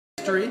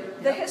history.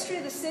 The history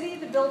of the city,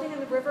 the building,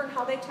 and the river, and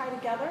how they tie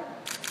together.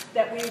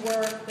 That we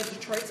were the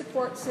Detroit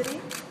Support City.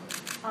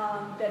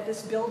 That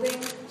this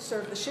building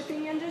served the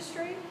shipping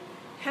industry.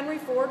 Henry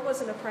Ford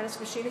was an apprentice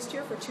machinist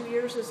here for 2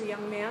 years as a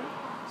young man.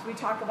 So we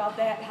talk about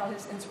that, how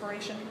his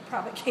inspiration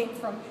probably came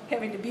from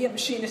having to be a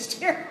machinist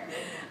here.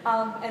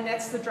 And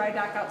that's the dry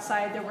dock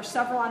outside. There were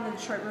several on the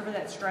Detroit River.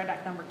 That's dry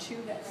dock number 2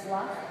 that's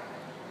left.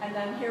 And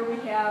then here we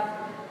have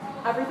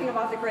everything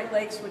about the Great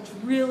Lakes, which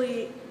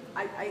really,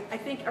 I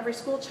think every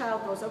school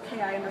child goes,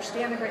 okay, I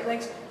understand the Great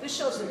Lakes. This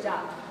shows the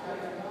depth.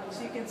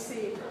 So you can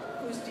see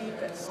who's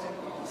deepest.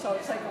 So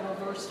it's like a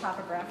reverse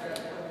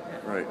topographic.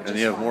 Right, and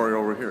you have more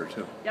over here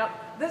too. Yep,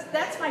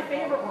 that's my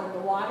favorite one, the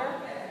water.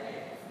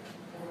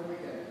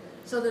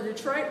 So the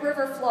Detroit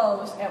River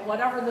flows at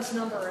whatever this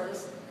number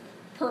is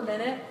per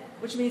minute,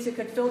 which means it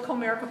could fill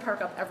Comerica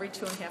Park up every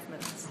 2.5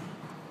 minutes.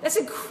 That's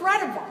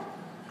incredible.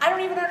 I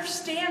don't even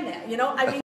understand that, I mean.